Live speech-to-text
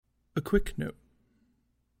A quick note.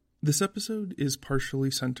 This episode is partially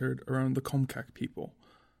centered around the Comcac people,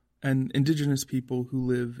 an indigenous people who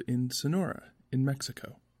live in Sonora, in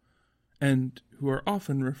Mexico, and who are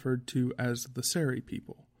often referred to as the Seri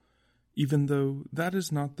people, even though that is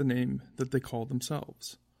not the name that they call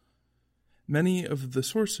themselves. Many of the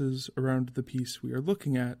sources around the piece we are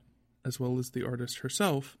looking at, as well as the artist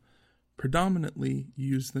herself, predominantly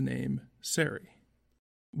use the name Seri.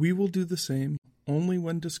 We will do the same only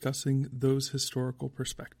when discussing those historical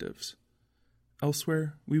perspectives.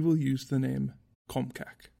 Elsewhere, we will use the name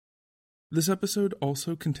Comcac. This episode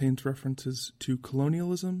also contains references to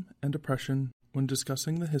colonialism and oppression when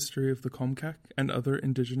discussing the history of the Comcac and other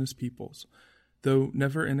indigenous peoples, though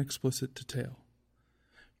never in explicit detail.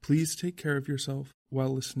 Please take care of yourself while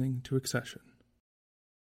listening to Accession.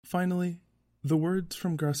 Finally, the words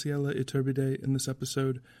from Graciela Iturbide in this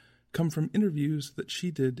episode come from interviews that she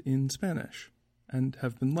did in Spanish, and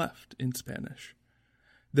have been left in Spanish.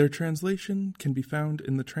 Their translation can be found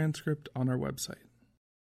in the transcript on our website.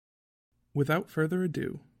 Without further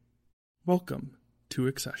ado, welcome to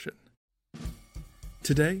Accession.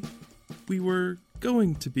 Today, we were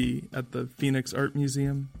going to be at the Phoenix Art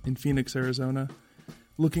Museum in Phoenix, Arizona,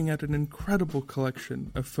 looking at an incredible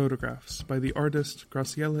collection of photographs by the artist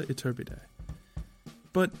Graciela Iturbide.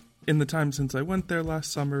 But in the time since I went there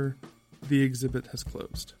last summer, the exhibit has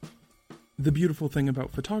closed. The beautiful thing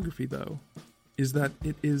about photography, though, is that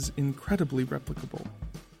it is incredibly replicable.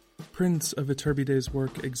 Prints of Iturbide's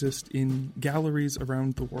work exist in galleries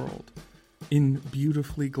around the world, in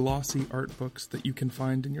beautifully glossy art books that you can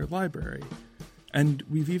find in your library, and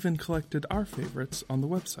we've even collected our favorites on the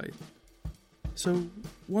website. So,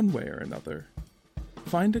 one way or another,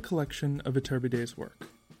 find a collection of Iturbide's work,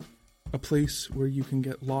 a place where you can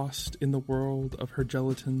get lost in the world of her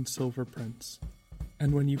gelatin silver prints.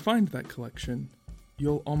 And when you find that collection,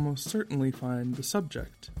 you'll almost certainly find the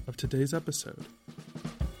subject of today's episode.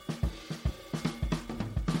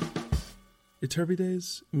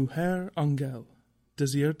 Iturbide's Mujer Angel,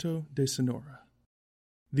 Desierto de Sonora,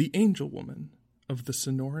 the angel woman of the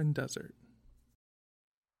Sonoran Desert.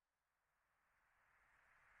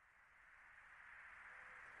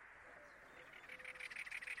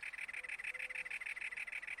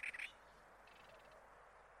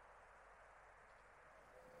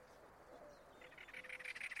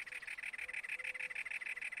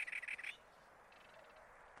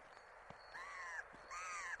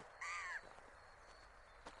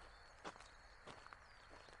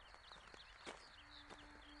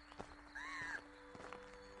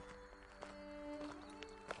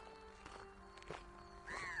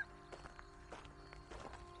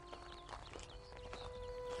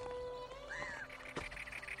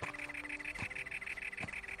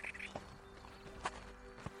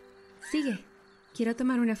 Sigue, quiero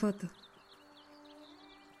tomar una foto.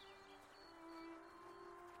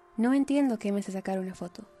 No entiendo qué me hace sacar una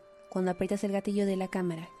foto. Cuando aprietas el gatillo de la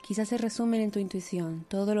cámara, quizás se resumen en tu intuición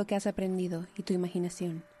todo lo que has aprendido y tu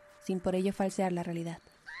imaginación, sin por ello falsear la realidad.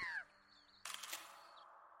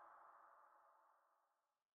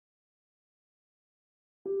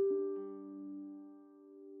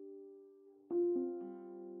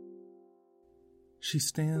 She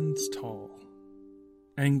stands tall,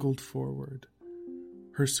 angled forward,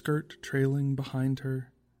 her skirt trailing behind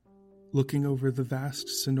her, looking over the vast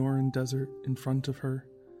Sonoran desert in front of her,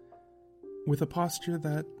 with a posture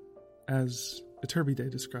that, as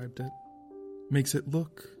Iturbide described it, makes it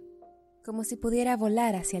look como si pudiera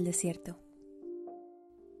volar hacia el desierto.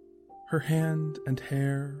 Her hand and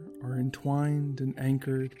hair are entwined and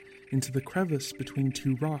anchored into the crevice between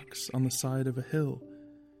two rocks on the side of a hill,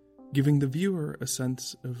 giving the viewer a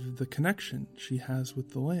sense of the connection she has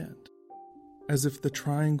with the land, as if the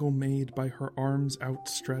triangle made by her arms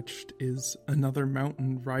outstretched is another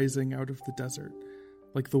mountain rising out of the desert,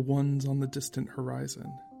 like the ones on the distant horizon,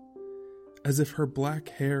 as if her black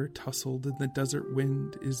hair tousled in the desert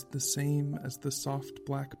wind is the same as the soft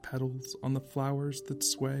black petals on the flowers that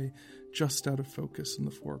sway just out of focus in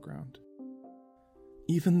the foreground.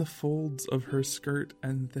 Even the folds of her skirt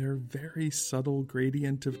and their very subtle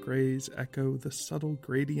gradient of grays echo the subtle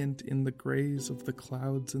gradient in the grays of the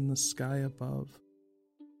clouds in the sky above.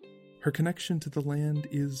 Her connection to the land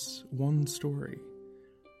is one story,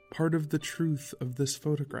 part of the truth of this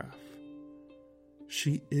photograph.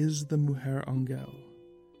 She is the Mujer Angel,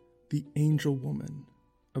 the angel woman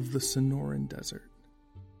of the Sonoran Desert.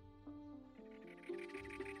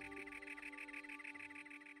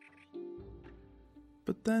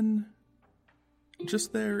 But then,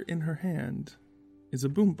 just there in her hand, is a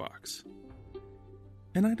boombox.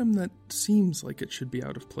 An item that seems like it should be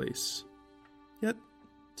out of place, yet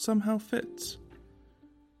somehow fits.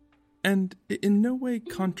 And it in no way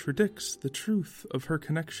contradicts the truth of her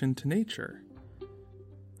connection to nature.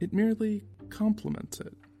 It merely complements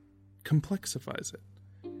it, complexifies it.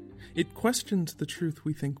 It questions the truth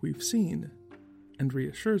we think we've seen, and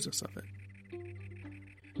reassures us of it.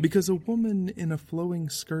 Because a woman in a flowing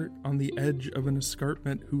skirt on the edge of an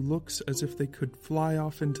escarpment who looks as if they could fly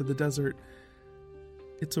off into the desert,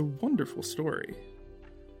 it's a wonderful story.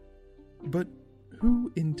 But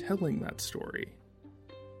who in telling that story,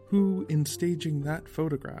 who in staging that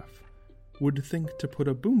photograph, would think to put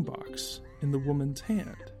a boombox in the woman's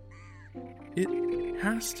hand? It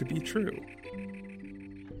has to be true.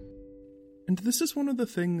 And this is one of the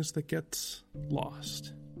things that gets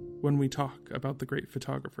lost when we talk about the great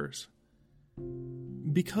photographers.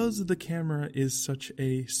 Because the camera is such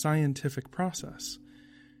a scientific process,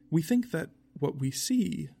 we think that what we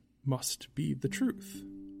see must be the truth,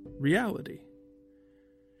 reality.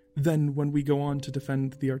 Then when we go on to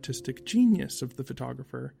defend the artistic genius of the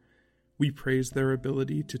photographer, we praise their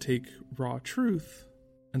ability to take raw truth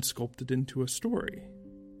and sculpt it into a story,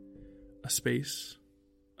 a space,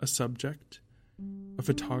 a subject, a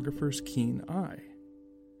photographer's keen eye.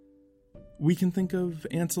 We can think of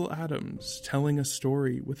Ansel Adams telling a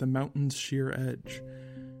story with a mountain's sheer edge,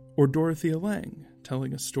 or Dorothea Lange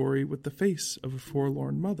telling a story with the face of a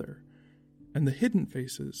forlorn mother and the hidden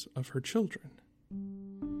faces of her children.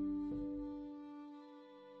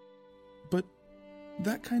 But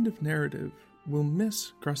that kind of narrative will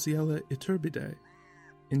miss Graciela Iturbide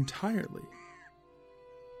entirely,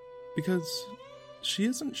 because she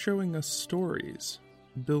isn't showing us stories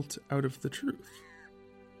built out of the truth.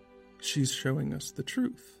 She's showing us the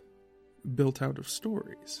truth, built out of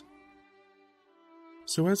stories.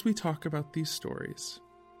 So as we talk about these stories,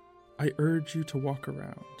 I urge you to walk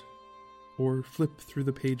around, or flip through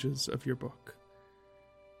the pages of your book.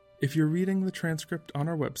 If you're reading the transcript on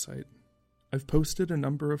our website, I've posted a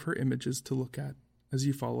number of her images to look at as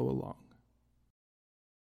you follow along.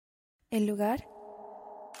 El lugar.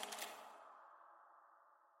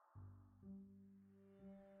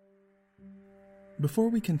 Before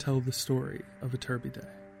we can tell the story of Iturbide,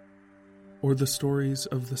 or the stories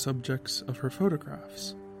of the subjects of her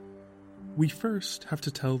photographs, we first have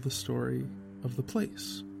to tell the story of the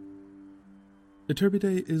place.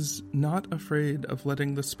 Iturbide is not afraid of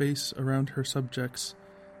letting the space around her subjects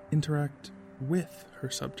interact with her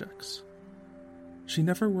subjects. She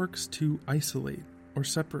never works to isolate or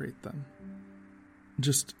separate them.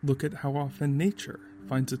 Just look at how often nature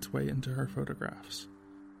finds its way into her photographs.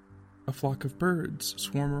 A flock of birds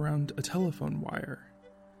swarm around a telephone wire,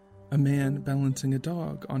 a man balancing a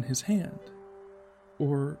dog on his hand,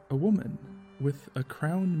 or a woman with a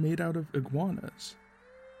crown made out of iguanas.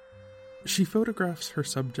 She photographs her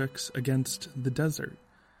subjects against the desert,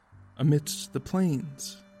 amidst the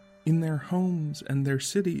plains, in their homes and their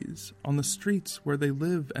cities, on the streets where they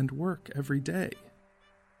live and work every day.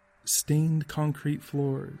 Stained concrete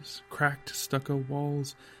floors, cracked stucco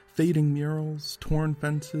walls, fading murals, torn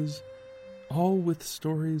fences, all with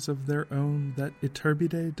stories of their own that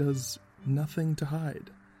Iturbide does nothing to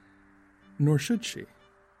hide. Nor should she.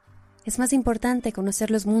 Es más importante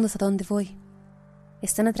conocer los mundos a donde voy.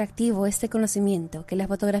 Es tan atractivo este conocimiento que la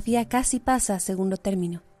fotografía casi pasa a segundo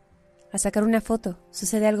término. Al sacar una foto,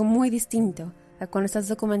 sucede algo muy distinto a cuando estás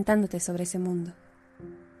documentándote sobre ese mundo.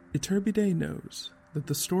 Iturbide knows that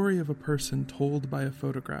the story of a person told by a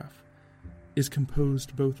photograph is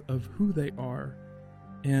composed both of who they are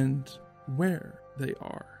and where they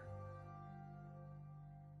are.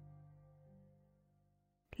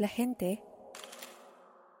 La gente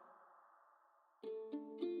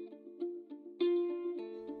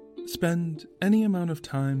Spend any amount of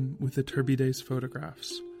time with Iturbide's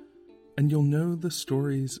photographs, and you'll know the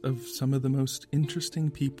stories of some of the most interesting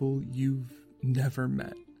people you've never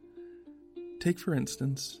met. Take, for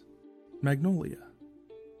instance, Magnolia.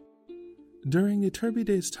 During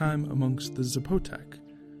Iturbide's time amongst the Zapotec,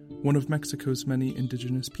 one of Mexico's many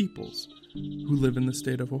indigenous peoples, who live in the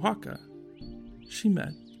state of Oaxaca, she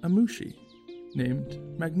met a Mushi named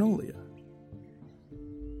Magnolia.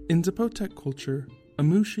 In Zapotec culture, a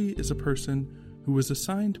Mushi is a person who was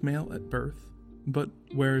assigned male at birth, but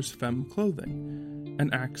wears femme clothing,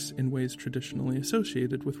 and acts in ways traditionally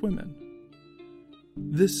associated with women.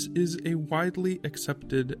 This is a widely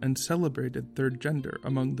accepted and celebrated third gender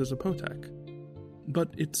among the Zapotec, but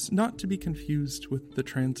it's not to be confused with the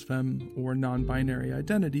trans femme or non-binary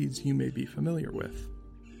identities you may be familiar with.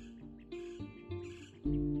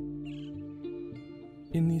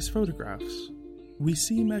 In these photographs, we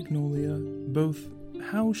see Magnolia both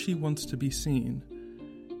how she wants to be seen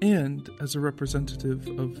and as a representative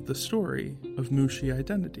of the story of Mushi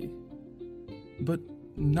identity. But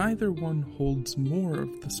neither one holds more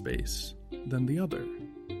of the space than the other.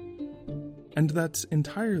 And that's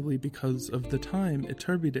entirely because of the time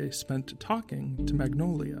Iturbide spent talking to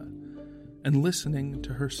Magnolia and listening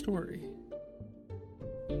to her story.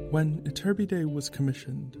 When Iturbide was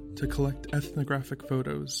commissioned to collect ethnographic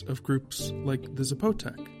photos of groups like the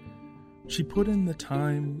Zapotec, she put in the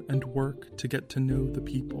time and work to get to know the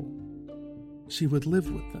people. She would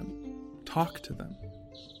live with them, talk to them,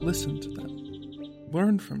 listen to them,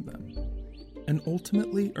 learn from them, and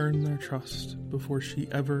ultimately earn their trust before she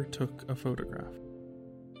ever took a photograph.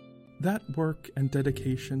 That work and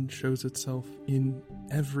dedication shows itself in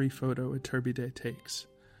every photo Iturbide takes,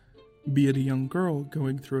 be it a young girl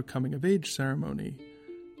going through a coming-of-age ceremony,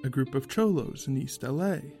 a group of cholos in East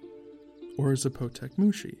LA, or a Zapotec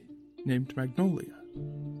Mushi named Magnolia.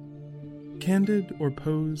 Candid or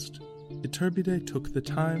posed, Iturbide took the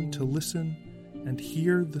time to listen and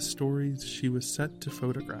hear the stories she was set to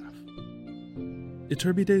photograph.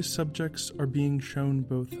 Iturbide's subjects are being shown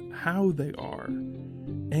both how they are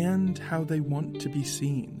and how they want to be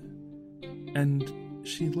seen, and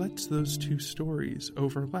she lets those two stories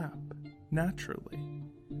overlap naturally.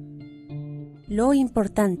 Lo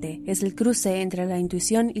importante es el cruce entre la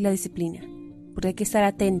intuición y la disciplina, porque hay que estar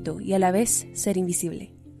atento y a la vez ser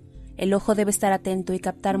invisible. El ojo debe estar atento y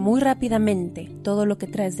captar muy rápidamente todo lo que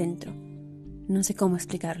traes dentro. No sé cómo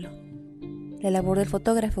explicarlo. La labor del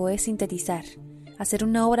fotógrafo es sintetizar, hacer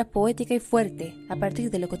una obra poética y fuerte a partir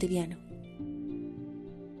de lo cotidiano.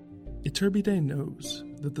 Iturbide knows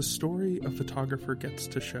that the story a photographer gets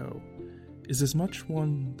to show is as much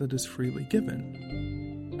one that is freely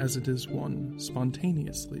given as it is one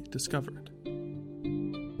spontaneously discovered.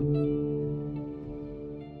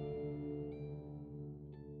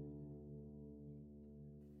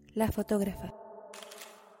 La fotógrafa.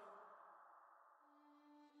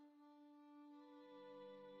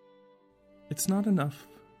 It's not enough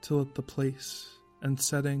to let the place and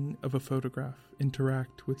setting of a photograph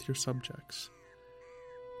interact with your subjects.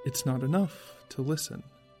 It's not enough to listen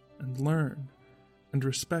and learn and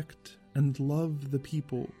respect and love the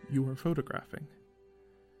people you are photographing.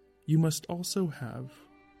 You must also have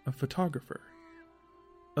a photographer,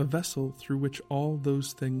 a vessel through which all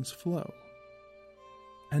those things flow.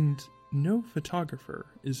 And no photographer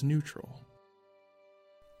is neutral.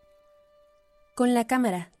 Con la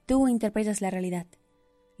cámara, tú interpretas la realidad.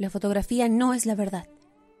 La fotografía no es la verdad.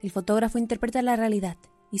 El fotógrafo interpreta la realidad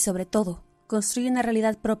y, sobre todo, construye una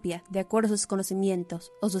realidad propia de acuerdo a sus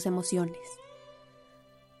conocimientos o sus emociones.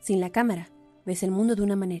 Sin la cámara, ves el mundo de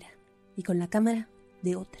una manera y con la cámara,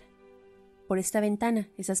 de otra. Por esta ventana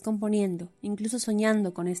estás componiendo, incluso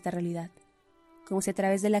soñando con esta realidad, como si a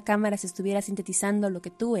través de la cámara se estuviera sintetizando lo que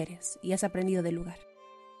tú eres y has aprendido del lugar.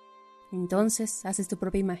 Entonces haces tu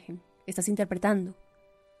propia imagen, estás interpretando.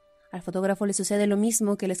 Al fotógrafo le sucede lo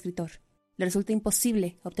mismo que al escritor. Le resulta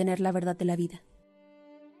imposible obtener la verdad de la vida.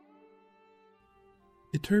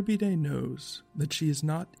 Iturbide knows that she is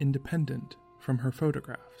not independent from her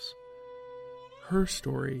photographs. Her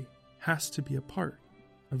story has to be a part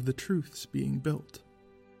of the truths being built.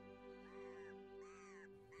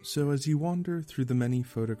 So as you wander through the many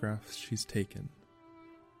photographs she's taken,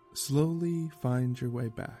 slowly find your way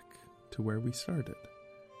back to where we started,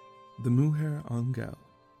 the Mujer Angel,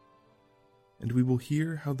 and we will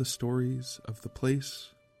hear how the stories of the place,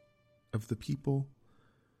 of the people,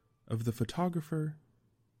 of the photographer,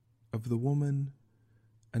 of the woman,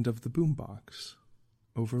 and of the boombox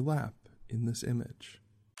overlap in this image.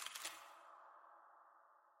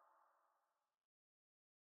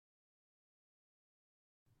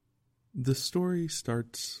 The story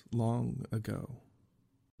starts long ago.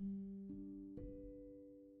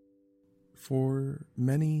 For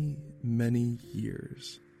many, many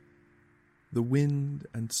years, the wind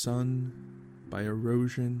and sun, by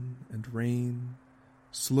erosion and rain,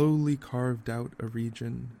 slowly carved out a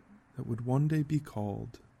region that would one day be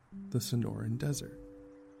called the Sonoran Desert.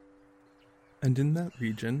 And in that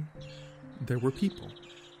region, there were people.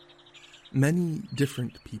 Many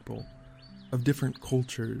different people, of different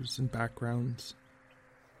cultures and backgrounds,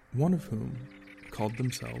 one of whom called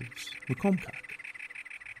themselves Lecomptac.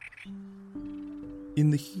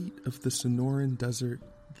 In the heat of the Sonoran Desert,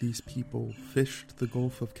 these people fished the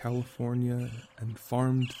Gulf of California and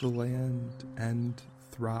farmed the land and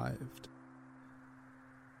thrived.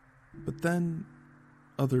 But then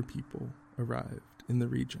other people arrived in the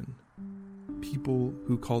region, people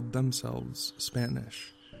who called themselves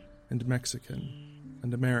Spanish and Mexican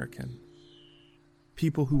and American,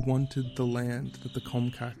 people who wanted the land that the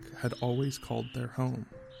Comcac had always called their home,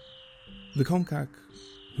 The Comcac,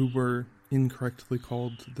 who were incorrectly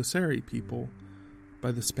called the Seri people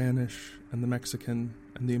by the Spanish and the Mexican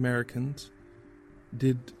and the Americans,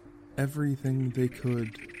 did everything they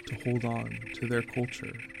could to hold on to their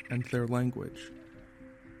culture and their language.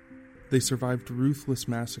 They survived ruthless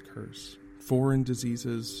massacres, foreign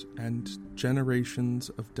diseases, and generations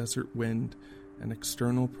of desert wind and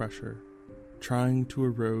external pressure, trying to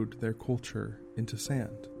erode their culture into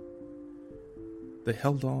sand. They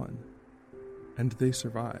held on, and they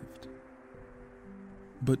survived.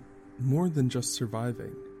 But more than just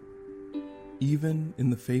surviving, even in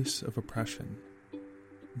the face of oppression,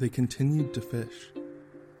 they continued to fish,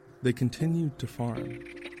 they continued to farm,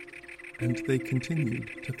 and they continued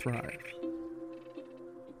to thrive.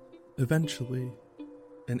 Eventually,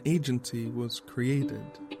 an agency was created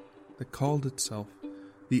that called itself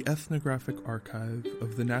the Ethnographic Archive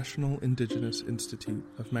of the National Indigenous Institute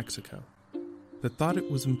of Mexico, that thought it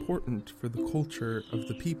was important for the culture of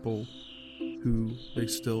the people, who they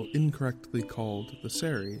still incorrectly called the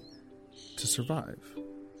Seri, to survive,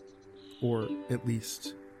 or at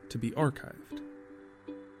least to be archived.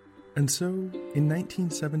 And so, in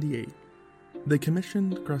 1978, they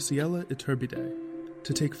commissioned Graciela Iturbide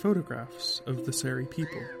to take photographs of the Seri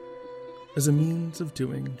people, as a means of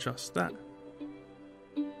doing just that.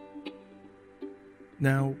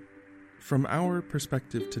 Now, from our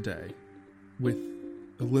perspective today, with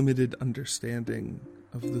a limited understanding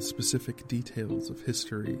of the specific details of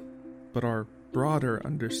history, but our broader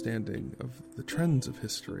understanding of the trends of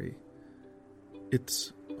history,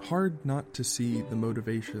 it's hard not to see the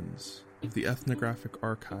motivations of the Ethnographic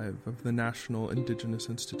Archive of the National Indigenous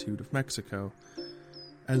Institute of Mexico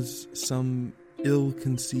as some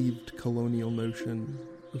ill-conceived colonial notion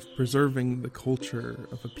of preserving the culture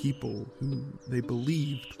of a people who they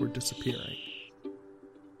believed were disappearing.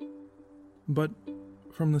 But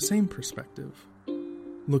from the same perspective,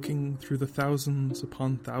 looking through the thousands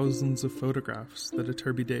upon thousands of photographs that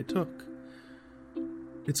Iturbide took,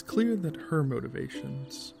 it's clear that her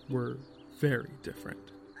motivations were very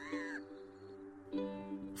different.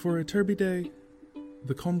 For Iturbide,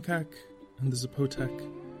 the Comcac and the Zapotec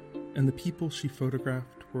and the people she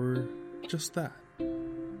photographed were just that,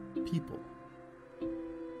 people.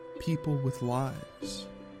 People with lives,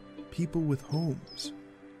 people with homes,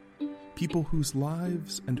 people whose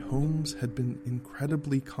lives and homes had been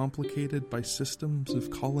incredibly complicated by systems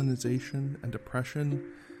of colonization and oppression,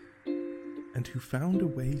 and who found a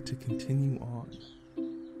way to continue on.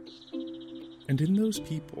 And in those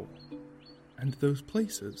people, and those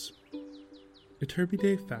places,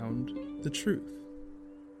 Iturbide found the truth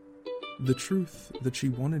that she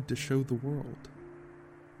wanted to show the world,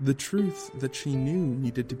 the truth that she knew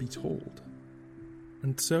needed to be told.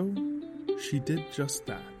 And so, she did just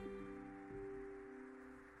that.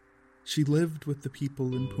 She lived with the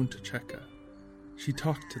people in Punta Checa. She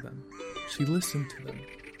talked to them. She listened to them.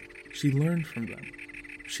 She learned from them.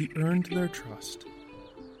 She earned their trust.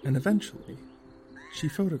 And eventually, she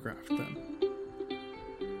photographed them.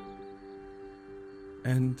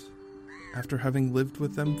 And after having lived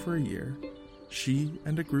with them for a year, she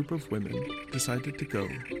and a group of women decided to go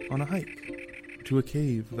on a hike to a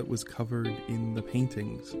cave that was covered in the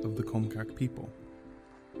paintings of the Comcac people.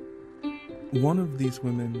 One of these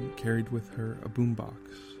women carried with her a boombox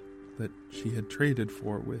that she had traded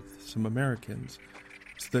for with some Americans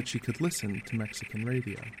so that she could listen to Mexican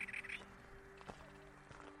radio.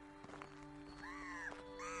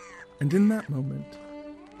 And in that moment,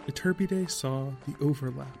 Iturbide saw the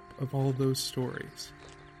overlap of all those stories.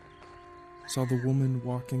 Saw the woman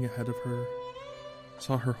walking ahead of her,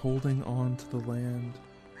 saw her holding on to the land,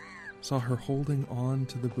 saw her holding on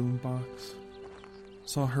to the boombox,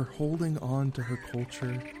 saw her holding on to her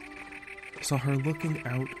culture, saw her looking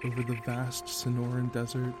out over the vast Sonoran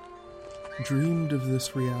desert, dreamed of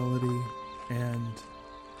this reality, and...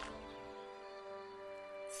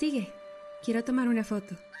 Sigue, quiero tomar una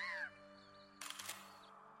foto.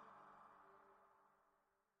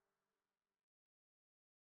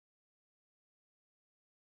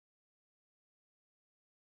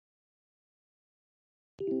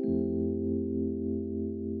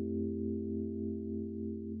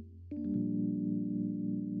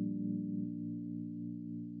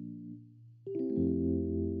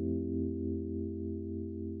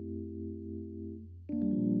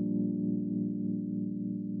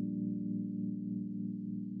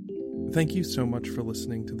 Thank you so much for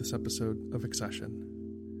listening to this episode of Accession.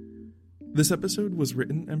 This episode was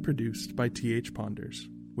written and produced by T.H. Ponders,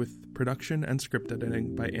 with production and script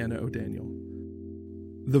editing by Anna O'Daniel.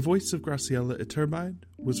 The voice of Graciela Iturbide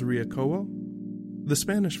was Ria Kowo. The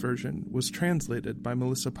Spanish version was translated by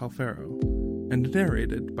Melissa Palfero and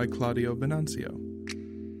narrated by Claudio Venancio.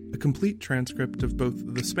 A complete transcript of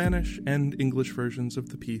both the Spanish and English versions of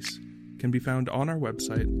the piece can be found on our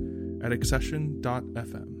website at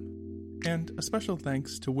accession.fm. And a special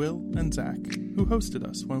thanks to Will and Zach, who hosted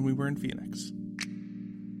us when we were in Phoenix.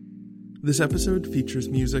 This episode features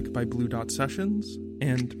music by Blue Dot Sessions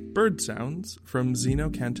and bird sounds from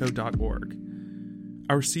xenocanto.org.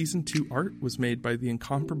 Our Season 2 art was made by the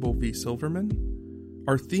incomparable V. Silverman.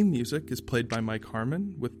 Our theme music is played by Mike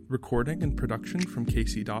Harmon, with recording and production from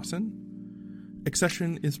Casey Dawson.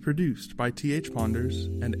 Accession is produced by T.H. Ponders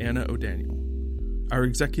and Anna O'Daniel. Our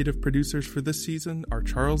executive producers for this season are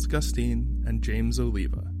Charles Gustine and James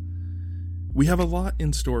Oliva. We have a lot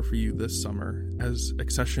in store for you this summer as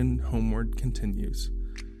Accession Homeward continues.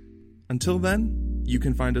 Until then, you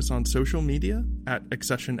can find us on social media at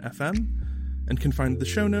Accession FM and can find the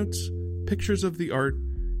show notes, pictures of the art,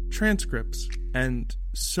 transcripts, and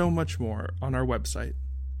so much more on our website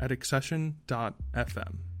at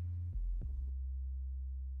accession.fm.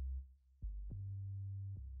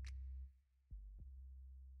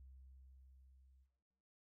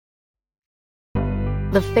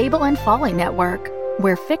 The Fable and Folly Network,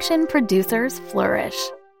 where fiction producers flourish.